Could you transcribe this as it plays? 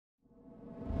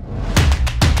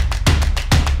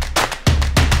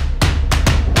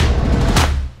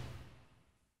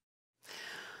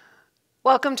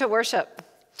Welcome to worship.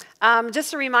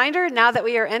 Just a reminder, now that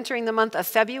we are entering the month of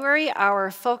February,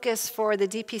 our focus for the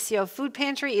DPCO food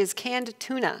pantry is canned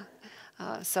tuna.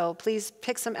 So please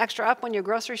pick some extra up when you're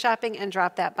grocery shopping and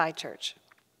drop that by church.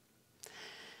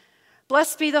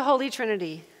 Blessed be the Holy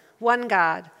Trinity, one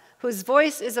God, whose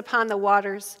voice is upon the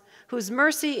waters, whose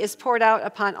mercy is poured out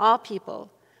upon all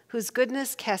people, whose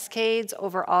goodness cascades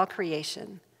over all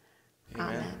creation.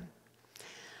 Amen.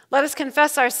 Let us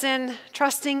confess our sin,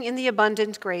 trusting in the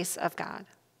abundant grace of God.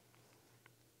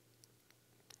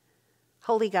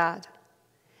 Holy God,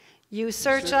 you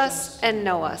search us and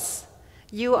know us.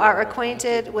 You are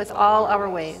acquainted with all our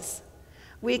ways.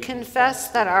 We confess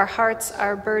that our hearts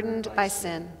are burdened by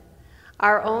sin,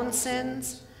 our own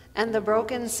sins, and the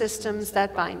broken systems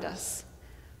that bind us.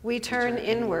 We turn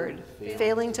inward,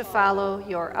 failing to follow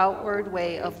your outward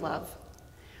way of love.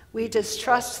 We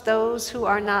distrust those who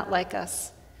are not like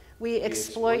us. We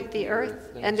exploit the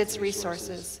earth and its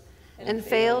resources and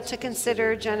fail to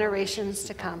consider generations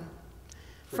to come.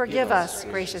 Forgive us,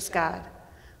 gracious God,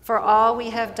 for all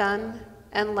we have done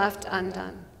and left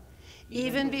undone.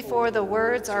 Even before the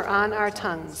words are on our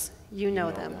tongues, you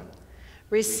know them.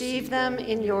 Receive them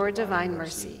in your divine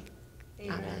mercy.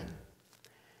 Amen.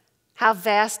 How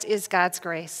vast is God's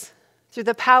grace. Through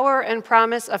the power and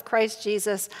promise of Christ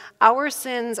Jesus, our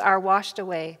sins are washed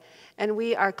away, and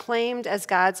we are claimed as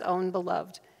God's own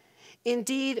beloved.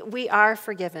 Indeed, we are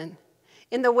forgiven.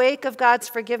 In the wake of God's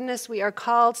forgiveness, we are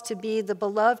called to be the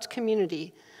beloved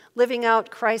community, living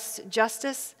out Christ's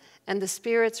justice and the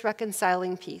Spirit's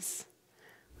reconciling peace.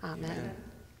 Amen.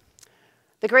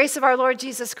 The grace of our Lord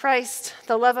Jesus Christ,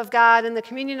 the love of God, and the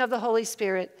communion of the Holy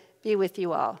Spirit be with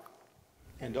you all.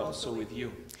 And also with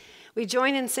you. We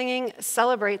join in singing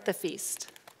Celebrate the Feast.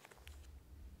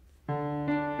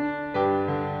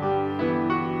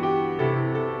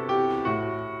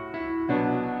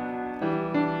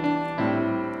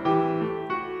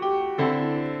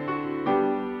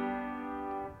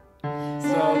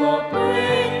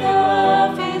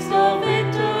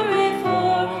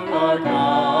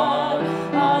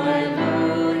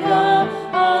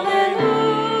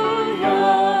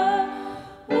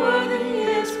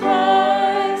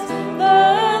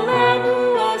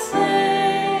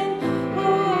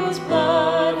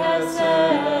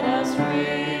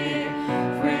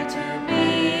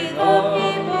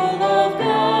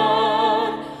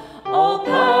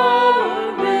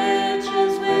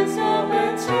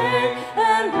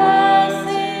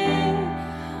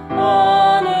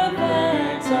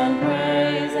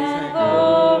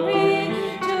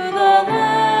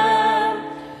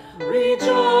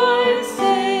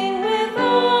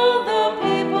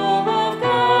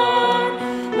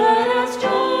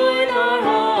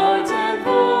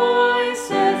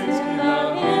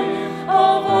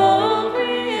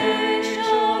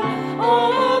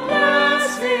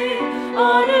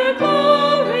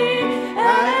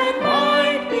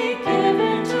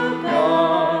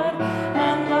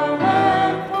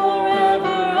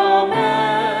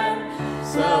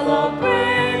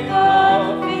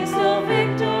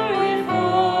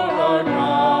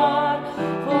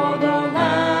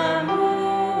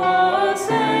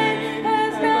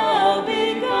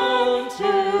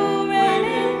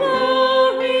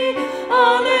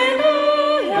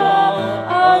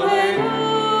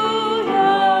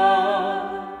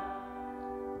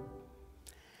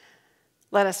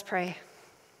 Let us pray.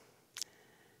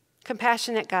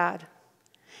 Compassionate God,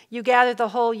 you gather the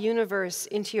whole universe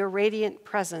into your radiant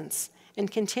presence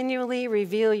and continually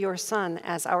reveal your Son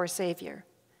as our Savior.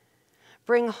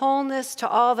 Bring wholeness to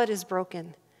all that is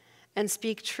broken and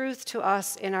speak truth to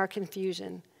us in our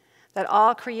confusion, that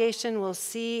all creation will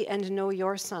see and know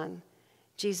your Son,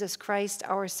 Jesus Christ,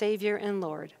 our Savior and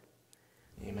Lord.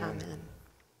 Amen. Amen.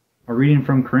 A reading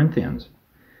from Corinthians.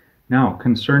 Now,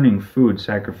 concerning food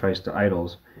sacrificed to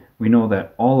idols, we know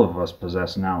that all of us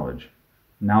possess knowledge.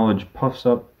 Knowledge puffs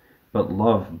up, but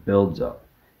love builds up.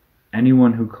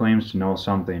 Anyone who claims to know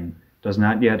something does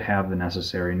not yet have the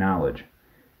necessary knowledge,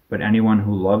 but anyone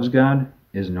who loves God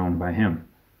is known by him.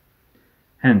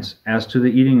 Hence, as to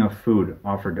the eating of food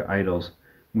offered to idols,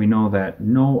 we know that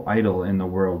no idol in the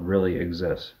world really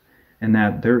exists, and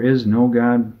that there is no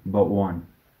God but one.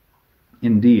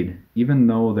 Indeed, even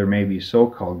though there may be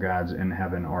so-called gods in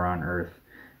heaven or on earth,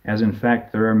 as in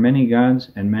fact there are many gods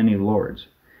and many lords,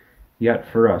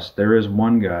 yet for us there is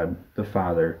one God, the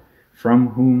Father, from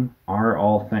whom are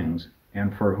all things,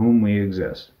 and for whom we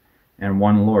exist, and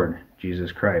one Lord,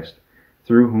 Jesus Christ,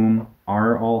 through whom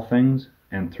are all things,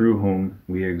 and through whom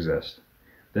we exist.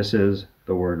 This is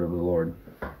the word of the Lord.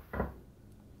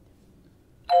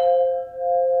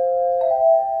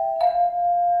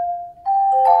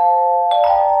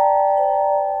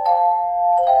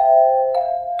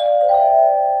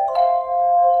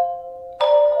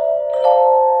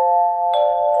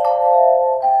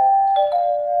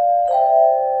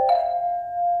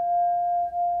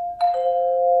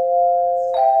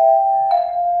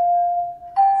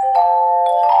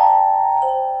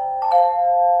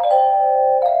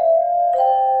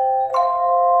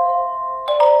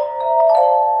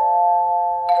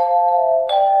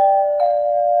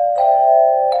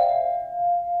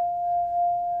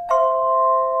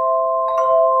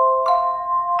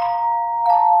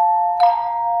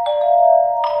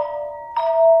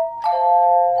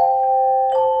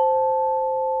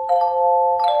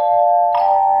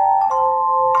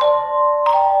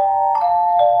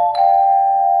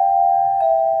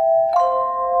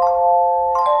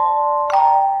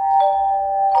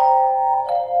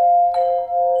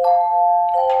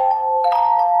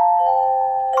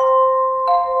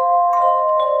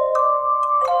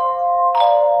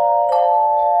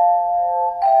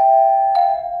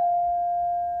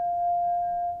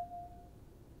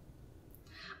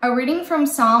 A reading from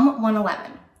Psalm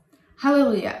 111.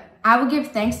 Hallelujah. I will give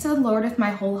thanks to the Lord with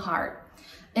my whole heart,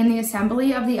 in the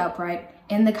assembly of the upright,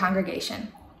 in the congregation.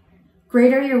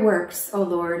 Great are your works, O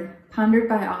Lord, pondered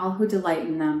by all who delight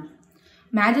in them.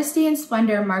 Majesty and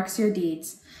splendor marks your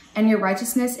deeds, and your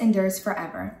righteousness endures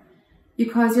forever.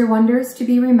 You cause your wonders to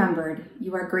be remembered.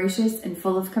 You are gracious and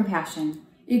full of compassion.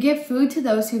 You give food to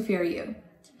those who fear you,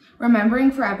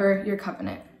 remembering forever your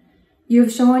covenant. You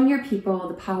have shown your people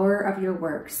the power of your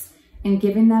works, and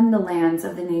given them the lands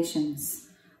of the nations.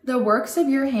 The works of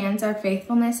your hands are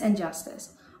faithfulness and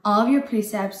justice. All of your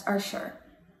precepts are sure.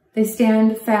 They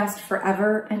stand fast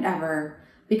forever and ever,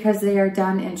 because they are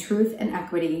done in truth and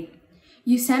equity.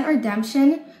 You sent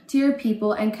redemption to your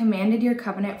people and commanded your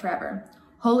covenant forever.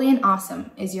 Holy and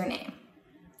awesome is your name.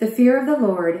 The fear of the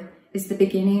Lord is the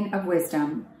beginning of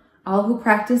wisdom. All who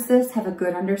practice this have a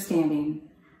good understanding.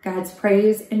 God's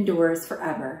praise endures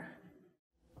forever.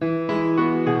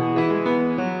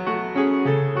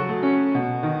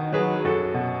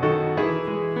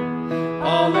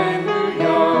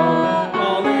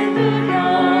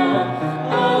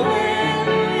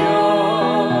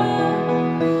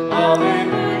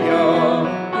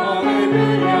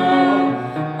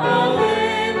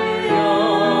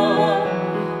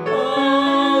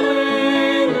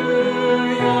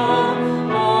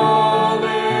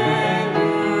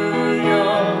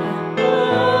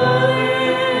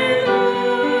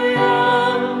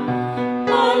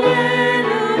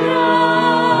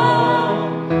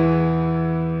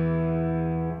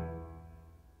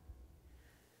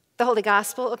 The Holy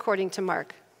Gospel according to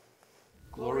Mark.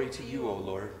 Glory to you, O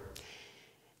Lord.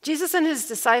 Jesus and his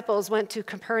disciples went to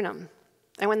Capernaum,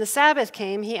 and when the Sabbath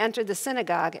came, he entered the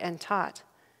synagogue and taught.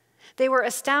 They were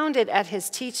astounded at his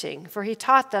teaching, for he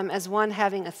taught them as one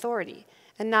having authority,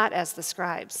 and not as the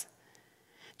scribes.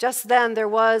 Just then there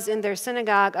was in their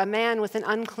synagogue a man with an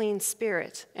unclean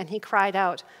spirit, and he cried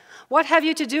out, "What have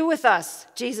you to do with us,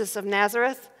 Jesus of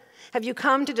Nazareth? Have you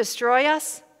come to destroy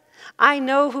us? I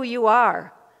know who you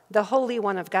are, the Holy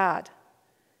One of God."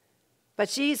 But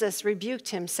Jesus rebuked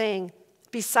him, saying,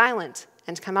 "Be silent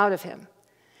and come out of him."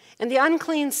 And the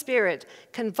unclean spirit,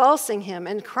 convulsing him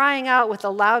and crying out with a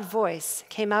loud voice,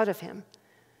 came out of him.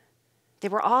 They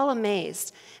were all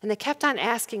amazed, and they kept on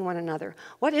asking one another,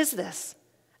 "What is this?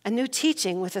 A new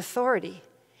teaching with authority.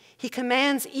 He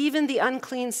commands even the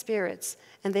unclean spirits,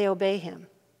 and they obey him."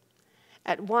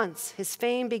 At once his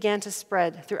fame began to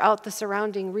spread throughout the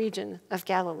surrounding region of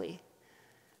Galilee.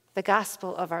 The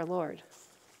gospel of our Lord.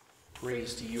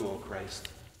 Praise to you, O Christ.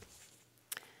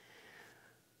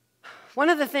 One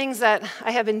of the things that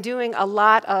I have been doing a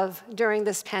lot of during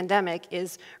this pandemic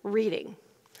is reading.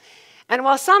 And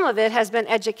while some of it has been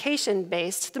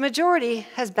education-based, the majority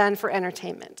has been for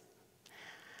entertainment.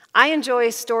 I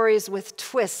enjoy stories with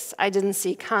twists I didn't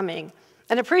see coming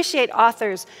and appreciate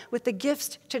authors with the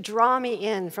gift to draw me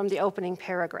in from the opening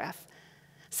paragraph,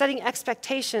 setting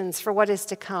expectations for what is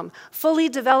to come, fully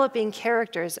developing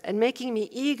characters and making me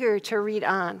eager to read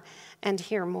on and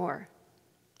hear more.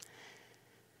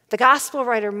 The gospel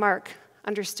writer Mark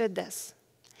understood this.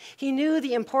 He knew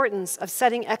the importance of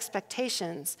setting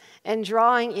expectations and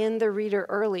drawing in the reader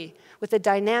early with a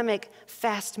dynamic,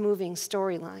 fast-moving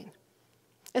storyline.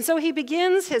 And so he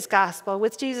begins his gospel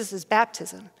with Jesus'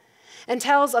 baptism and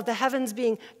tells of the heavens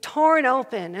being torn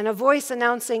open and a voice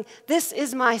announcing, "This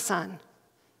is my son."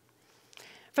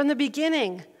 From the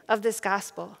beginning of this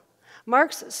gospel,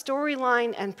 Mark's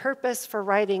storyline and purpose for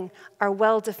writing are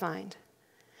well defined.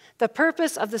 The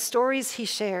purpose of the stories he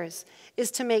shares is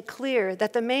to make clear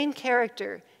that the main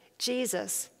character,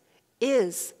 Jesus,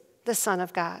 is the Son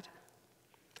of God.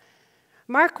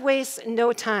 Mark wastes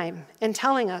no time in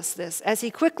telling us this as he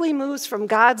quickly moves from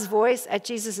God's voice at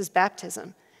Jesus'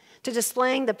 baptism to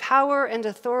displaying the power and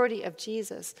authority of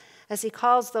Jesus as he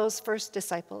calls those first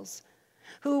disciples,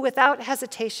 who without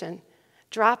hesitation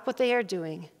drop what they are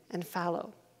doing and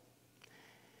follow.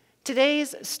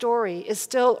 Today's story is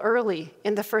still early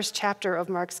in the first chapter of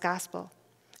Mark's gospel,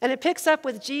 and it picks up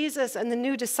with Jesus and the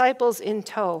new disciples in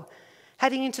tow,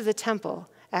 heading into the temple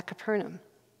at Capernaum.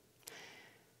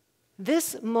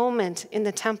 This moment in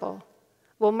the temple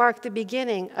will mark the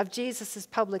beginning of Jesus'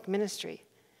 public ministry,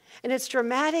 and its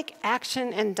dramatic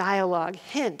action and dialogue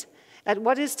hint at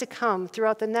what is to come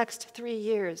throughout the next 3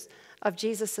 years of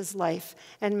Jesus' life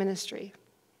and ministry.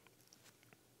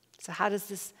 So how does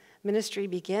this ministry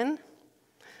begin?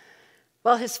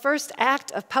 Well, his first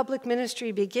act of public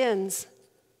ministry begins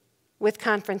with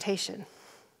confrontation.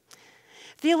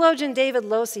 Theologian David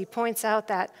Losey points out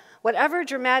that whatever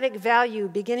dramatic value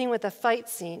beginning with a fight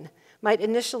scene might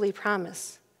initially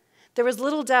promise, there is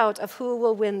little doubt of who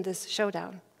will win this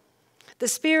showdown. The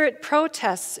Spirit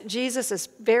protests Jesus'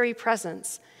 very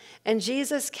presence, and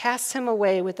Jesus casts him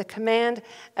away with a command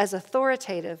as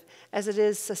authoritative as it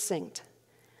is succinct.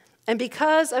 And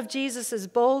because of Jesus'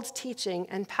 bold teaching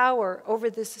and power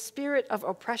over this spirit of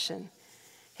oppression,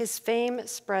 his fame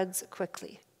spreads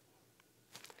quickly.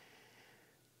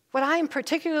 What I am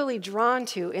particularly drawn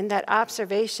to in that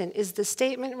observation is the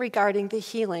statement regarding the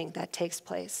healing that takes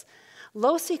place.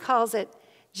 Losi calls it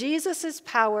Jesus'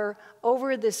 power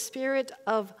over the spirit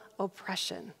of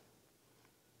oppression.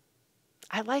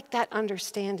 I like that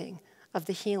understanding of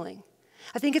the healing.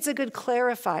 I think it's a good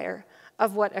clarifier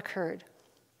of what occurred.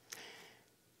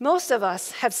 Most of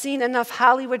us have seen enough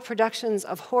Hollywood productions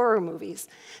of horror movies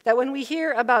that when we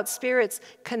hear about spirits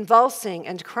convulsing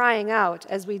and crying out,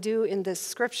 as we do in this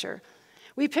scripture,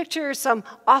 we picture some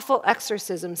awful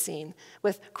exorcism scene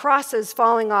with crosses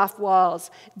falling off walls,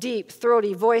 deep,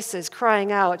 throaty voices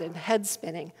crying out, and heads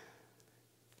spinning.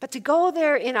 But to go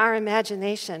there in our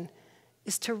imagination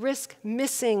is to risk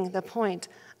missing the point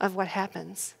of what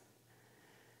happens.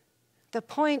 The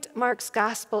point Mark's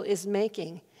gospel is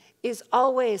making is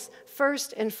always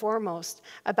first and foremost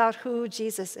about who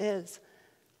Jesus is.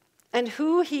 And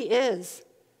who he is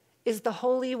the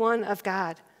Holy One of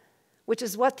God, which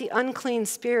is what the unclean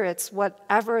spirits,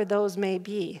 whatever those may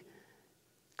be,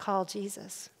 call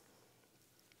Jesus.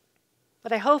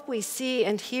 What I hope we see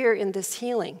and hear in this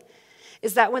healing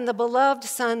is that when the beloved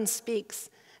Son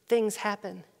speaks, things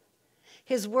happen.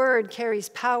 His word carries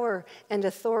power and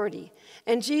authority,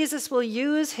 and Jesus will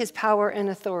use his power and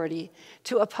authority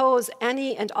to oppose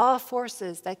any and all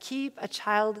forces that keep a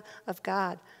child of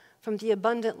God from the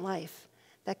abundant life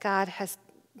that God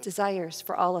desires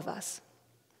for all of us.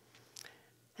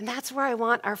 And that's where I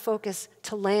want our focus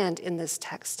to land in this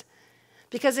text,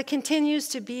 because it continues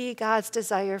to be God's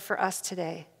desire for us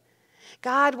today.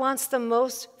 God wants the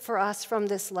most for us from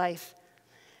this life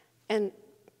and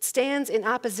stands in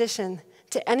opposition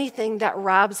to anything that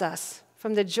robs us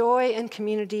from the joy and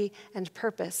community and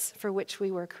purpose for which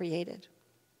we were created.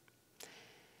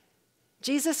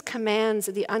 Jesus commands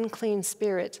the unclean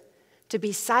spirit to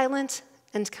be silent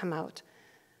and come out.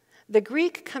 The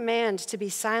Greek command to be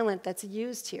silent that's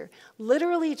used here,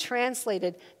 literally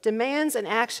translated, demands an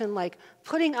action like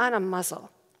putting on a muzzle.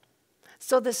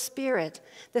 So the spirit,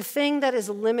 the thing that is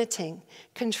limiting,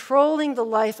 controlling the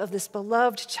life of this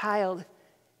beloved child,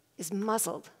 is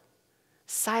muzzled,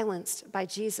 silenced by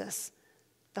Jesus,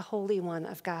 the Holy One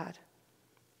of God,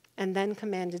 and then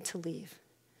commanded to leave.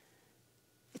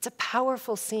 It's a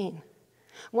powerful scene,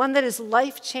 one that is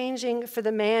life-changing for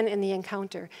the man in the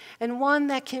encounter, and one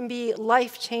that can be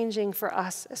life-changing for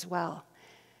us as well.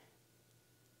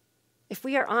 If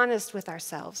we are honest with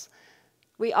ourselves,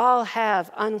 we all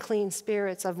have unclean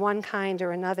spirits of one kind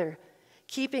or another,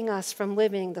 keeping us from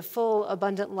living the full,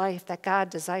 abundant life that God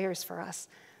desires for us.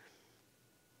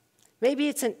 Maybe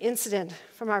it's an incident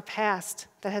from our past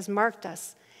that has marked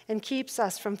us and keeps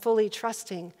us from fully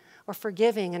trusting or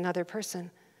forgiving another person.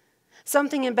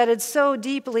 Something embedded so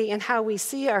deeply in how we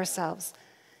see ourselves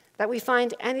that we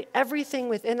find everything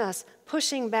within us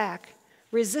pushing back,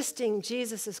 resisting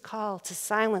Jesus' call to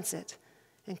silence it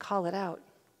and call it out.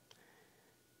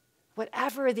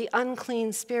 Whatever the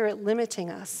unclean spirit limiting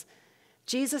us,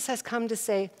 Jesus has come to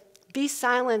say, be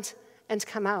silent and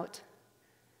come out.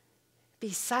 Be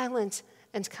silent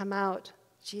and come out,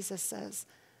 Jesus says,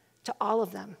 to all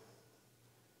of them.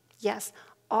 Yes,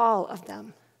 all of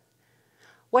them.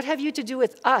 What have you to do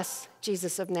with us,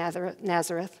 Jesus of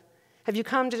Nazareth? Have you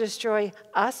come to destroy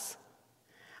us?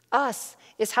 Us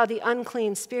is how the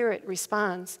unclean spirit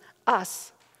responds.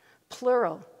 Us,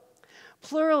 plural.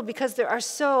 Plural because there are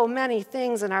so many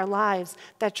things in our lives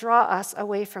that draw us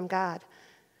away from God.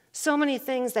 So many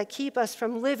things that keep us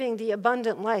from living the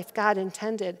abundant life God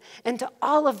intended. And to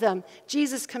all of them,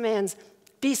 Jesus commands,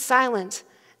 be silent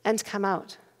and come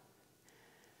out.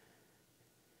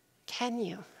 Can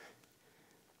you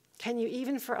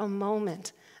even for a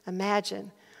moment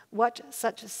imagine what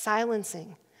such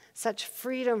silencing, such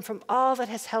freedom from all that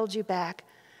has held you back,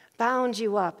 bound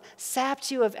you up, sapped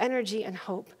you of energy and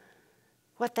hope,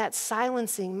 what that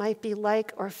silencing might be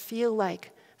like or feel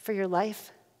like for your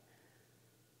life?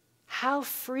 How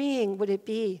freeing would it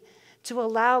be to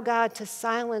allow God to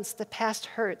silence the past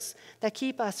hurts that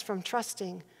keep us from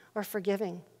trusting or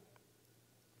forgiving?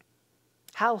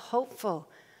 How hopeful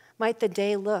might the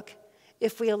day look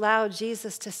if we allowed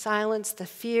Jesus to silence the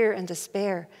fear and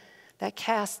despair that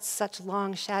casts such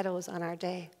long shadows on our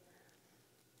day?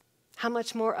 How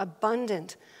much more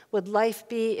abundant would life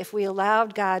be if we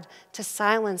allowed God to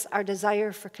silence our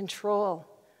desire for control,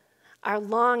 our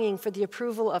longing for the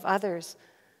approval of others,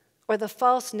 or the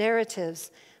false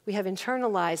narratives we have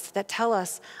internalized that tell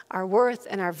us our worth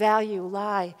and our value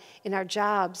lie in our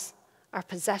jobs, our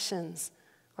possessions,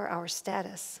 or our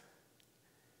status.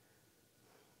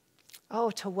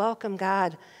 Oh, to welcome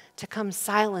God to come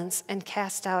silence and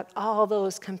cast out all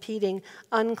those competing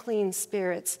unclean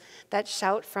spirits that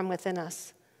shout from within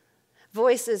us.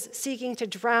 Voices seeking to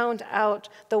drown out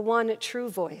the one true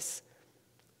voice,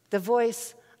 the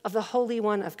voice of the Holy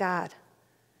One of God,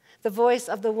 the voice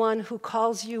of the one who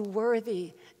calls you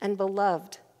worthy and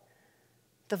beloved,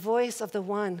 the voice of the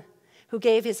one who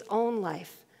gave his own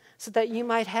life so that you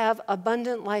might have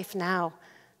abundant life now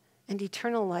and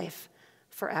eternal life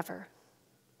forever.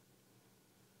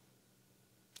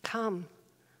 Come,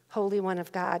 Holy One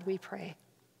of God, we pray.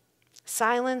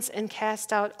 Silence and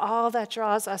cast out all that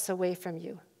draws us away from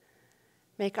you.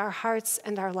 Make our hearts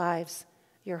and our lives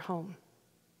your home.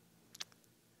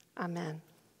 Amen.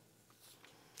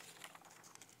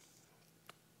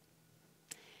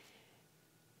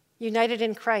 United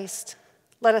in Christ,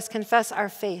 let us confess our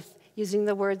faith using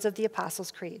the words of the Apostles'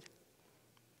 Creed.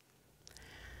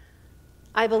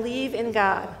 I believe in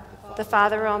God, the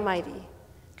Father Almighty,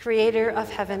 creator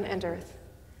of heaven and earth.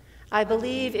 I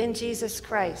believe in Jesus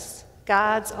Christ,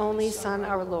 God's only Son,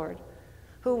 our Lord,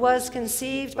 who was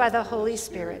conceived by the Holy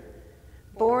Spirit,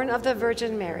 born of the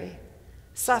Virgin Mary,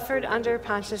 suffered under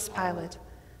Pontius Pilate,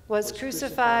 was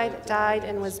crucified, died,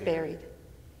 and was buried.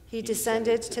 He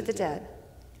descended to the dead.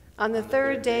 On the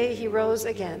third day he rose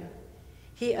again.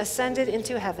 He ascended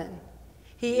into heaven.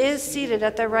 He is seated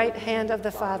at the right hand of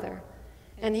the Father,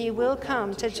 and he will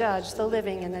come to judge the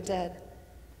living and the dead.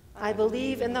 I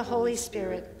believe in the Holy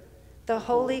Spirit, the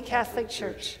Holy Catholic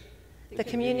Church, the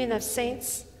communion of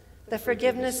saints, the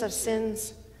forgiveness of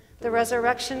sins, the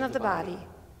resurrection of the body,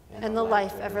 and the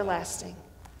life everlasting.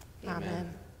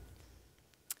 Amen.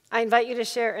 I invite you to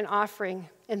share an offering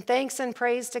in thanks and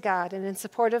praise to God and in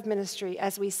support of ministry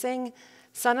as we sing,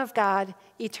 Son of God,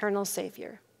 Eternal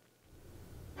Savior.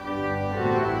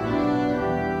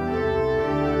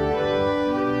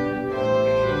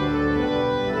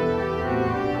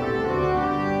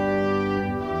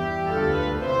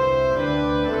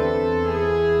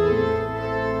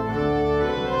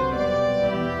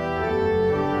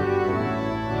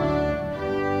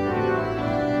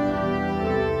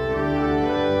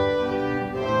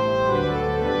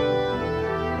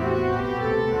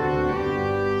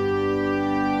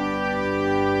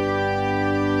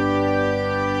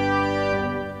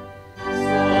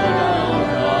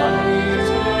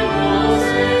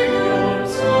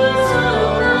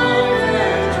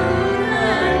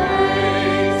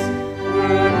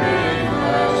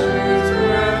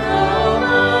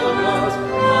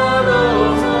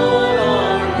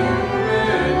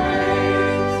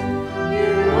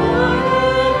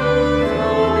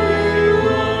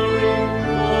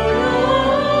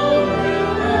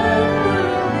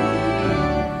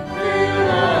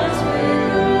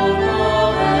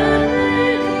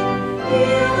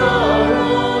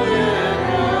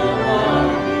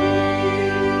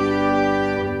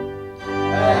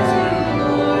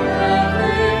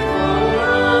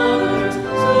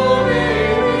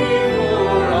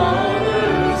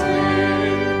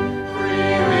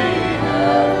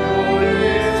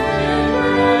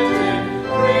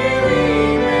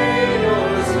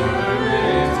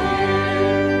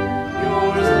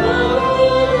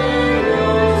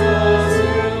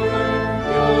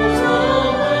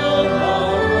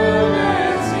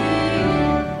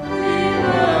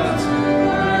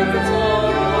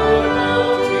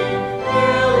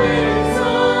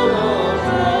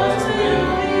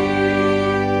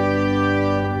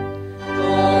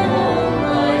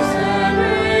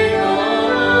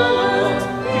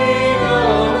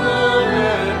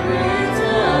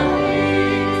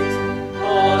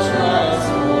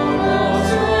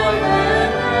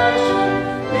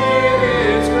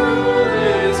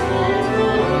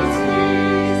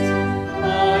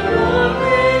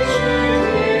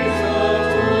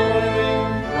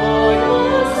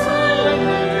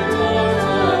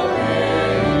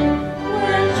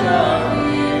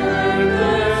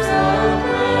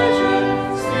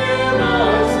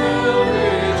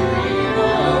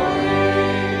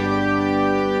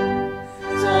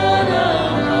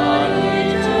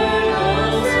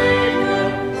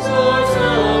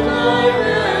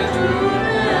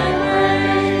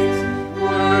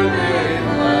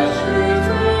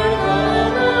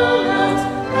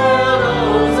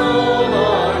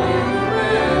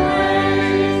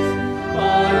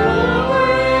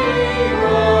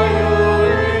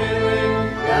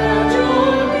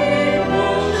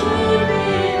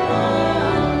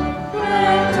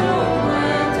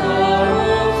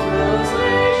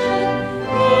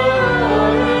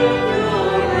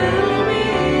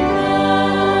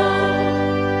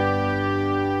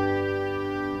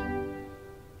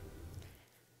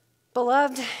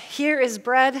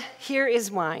 bread, here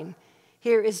is wine,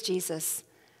 here is Jesus.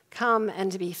 Come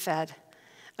and be fed.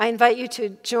 I invite you to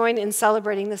join in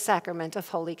celebrating the sacrament of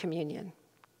Holy Communion.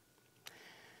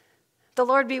 The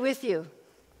Lord be with you.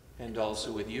 And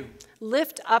also with you.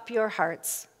 Lift up your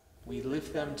hearts. We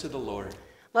lift them to the Lord.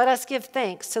 Let us give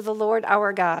thanks to the Lord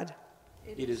our God.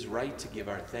 It is right to give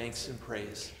our thanks and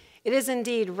praise. It is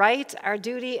indeed right, our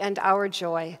duty and our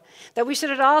joy, that we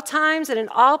should at all times and in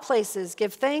all places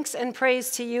give thanks and praise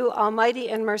to you, almighty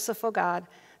and merciful God,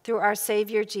 through our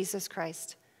Savior Jesus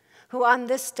Christ, who on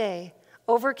this day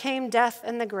overcame death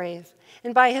and the grave,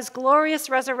 and by his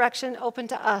glorious resurrection opened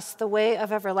to us the way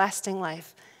of everlasting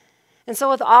life. And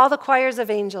so with all the choirs of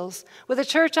angels, with the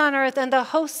church on earth and the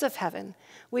hosts of heaven,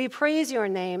 we praise your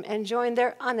name and join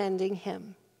their unending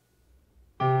hymn.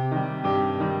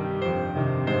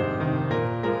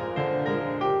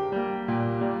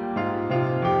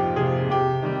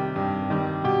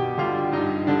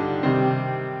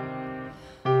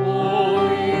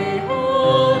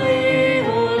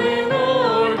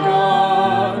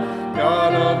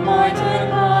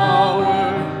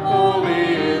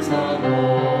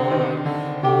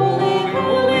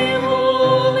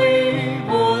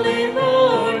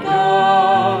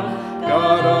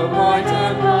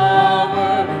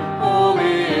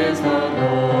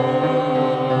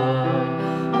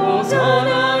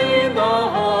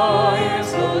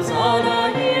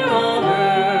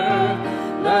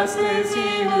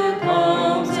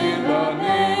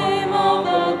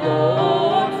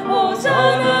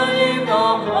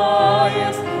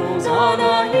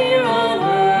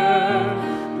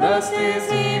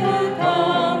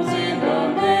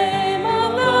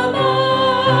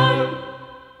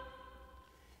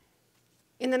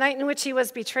 In the night in which he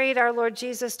was betrayed, our Lord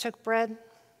Jesus took bread,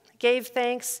 gave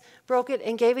thanks, broke it,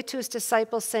 and gave it to his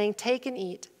disciples, saying, "Take and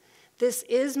eat. This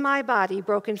is my body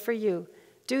broken for you.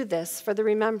 Do this for the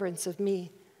remembrance of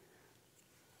me."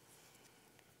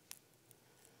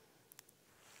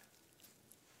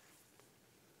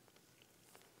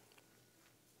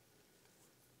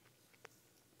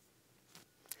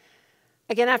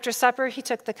 Again, after supper, he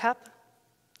took the cup,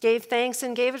 gave thanks,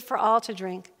 and gave it for all to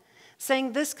drink,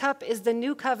 saying, "This cup is the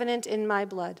new covenant in my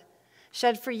blood,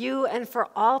 shed for you and for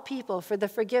all people for the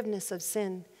forgiveness of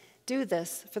sin. Do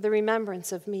this for the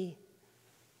remembrance of me."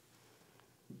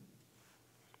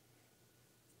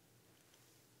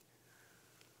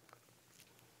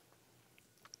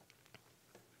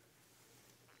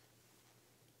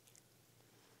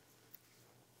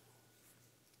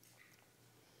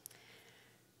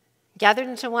 Gathered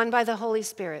into one by the Holy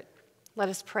Spirit, let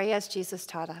us pray as Jesus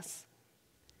taught us.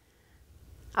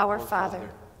 Our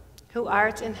Father, who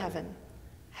art in heaven,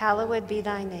 hallowed be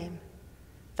thy name.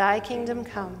 Thy kingdom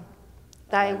come,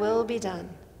 thy will be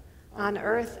done, on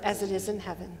earth as it is in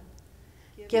heaven.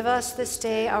 Give us this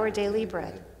day our daily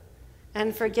bread,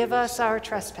 and forgive us our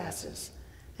trespasses,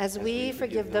 as we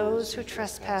forgive those who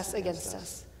trespass against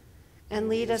us. And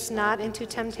lead us not into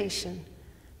temptation,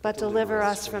 but deliver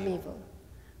us from evil.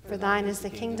 For thine is the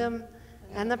kingdom,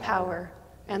 and the power,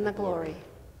 and the glory,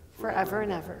 forever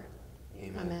and ever.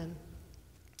 Amen.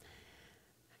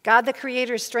 God the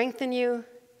Creator strengthen you,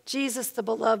 Jesus the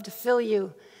Beloved fill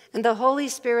you, and the Holy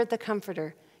Spirit the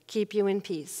Comforter keep you in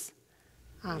peace.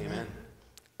 Amen.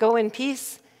 Go in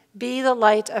peace, be the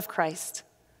light of Christ.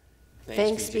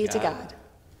 Thanks be to God.